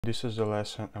This is a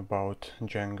lesson about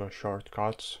Django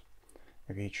Shortcuts,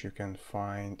 which you can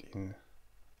find in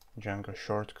Django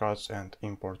Shortcuts and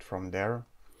import from there.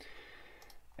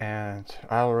 And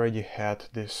I already had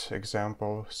this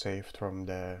example saved from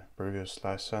the previous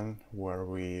lesson where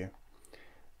we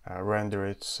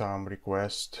rendered some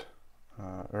request,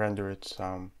 rendered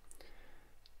some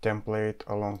template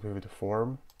along with the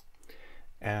form.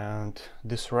 And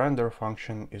this render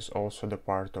function is also the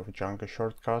part of Django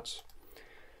Shortcuts.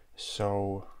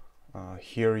 So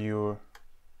here you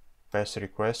pass a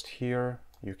request here,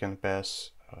 you can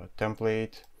pass a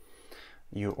template,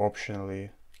 you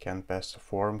optionally can pass a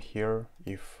form here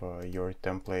if your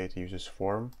template uses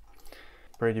form.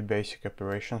 Pretty basic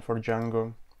operation for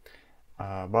Django,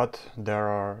 but there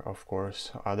are of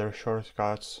course other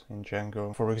shortcuts in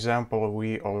Django. For example,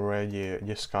 we already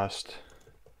discussed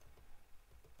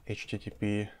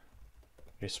HTTP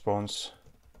response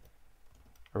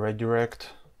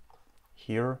redirect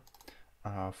here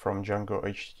from Django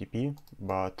HTTP,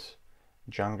 but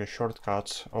Django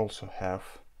Shortcuts also have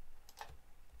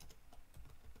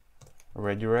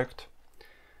redirect.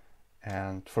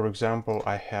 And for example,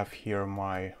 I have here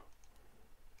my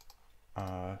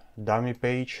dummy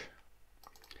page,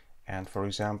 and for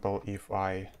example, if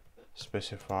I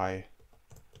specify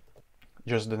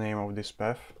just the name of this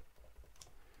path,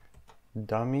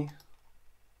 dummy,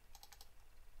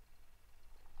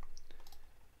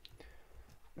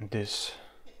 this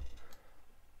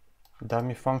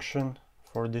dummy function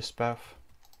for this path,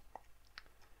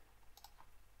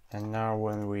 and now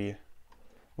when we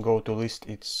go to list,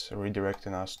 it's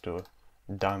redirecting us to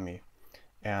dummy.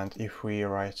 And if we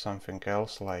write something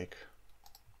else like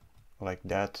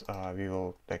that, we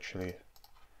will actually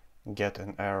get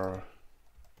an error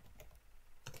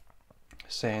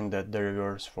saying that the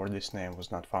reverse for this name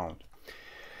was not found.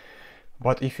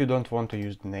 But if you don't want to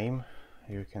use the name,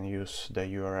 you can use the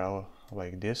URL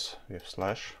like this with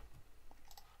slash,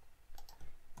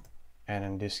 and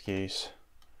in this case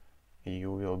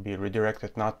you will be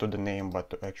redirected not to the name but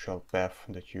to actual path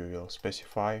that you will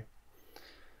specify.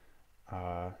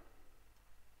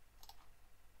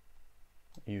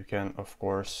 You can of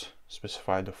course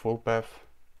specify the full path,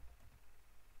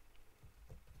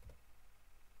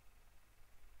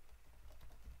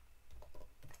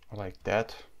 like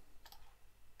that,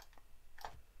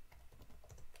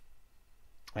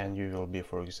 and you will be,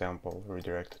 for example,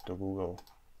 redirected to Google.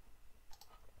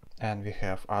 And we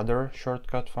have other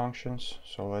shortcut functions,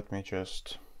 so let me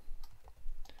just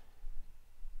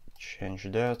change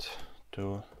that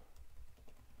to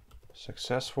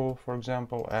successful, for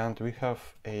example, and we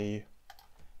have a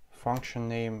function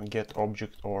name get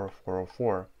object or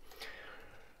 404.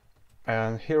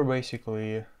 And here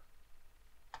basically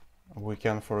we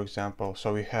can, for example,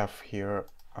 so we have here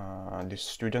these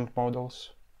student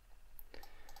models,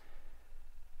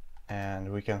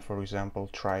 and we can, for example,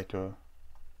 try to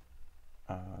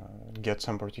get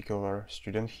some particular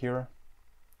student here,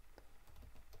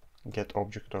 get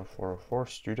object of 404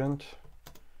 student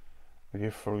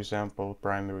with, for example,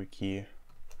 primary key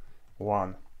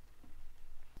 1.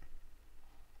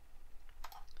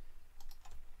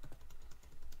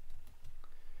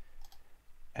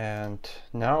 And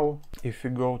now if we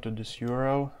go to this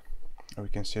URL, we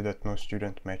can see that no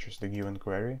student matches the given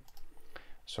query.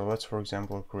 So let's, for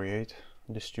example, create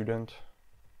the student.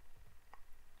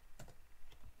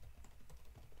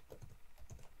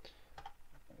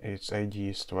 Its ID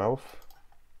is 12,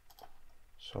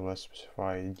 so let's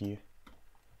specify ID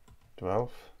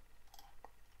 12,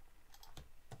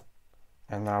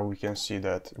 and now we can see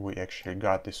that we actually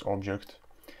got this object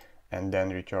and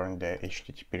then return the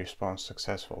HTTP response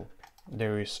successful.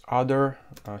 There is other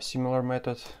similar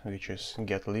method, which is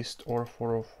get list or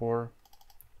 404,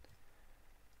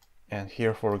 and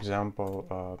here, for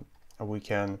example, we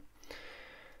can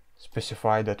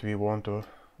specify that we want to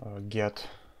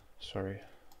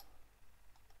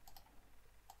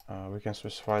we can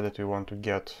specify that we want to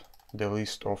get the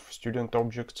list of student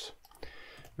objects.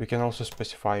 We can also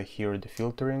specify here the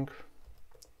filtering,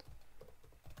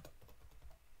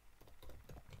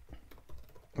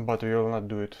 but we will not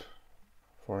do it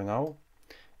for now.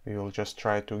 We will just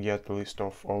try to get the list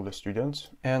of all the students,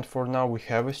 and for now we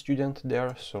have a student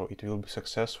there, so it will be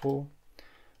successful.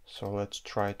 So let's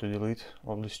try to delete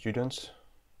all the students.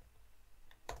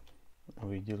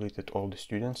 We deleted all the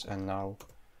students, and now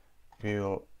we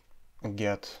will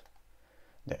get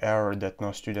the error that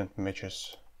no student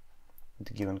matches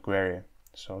the given query.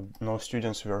 So no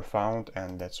students were found,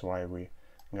 and that's why we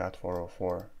got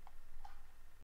 404.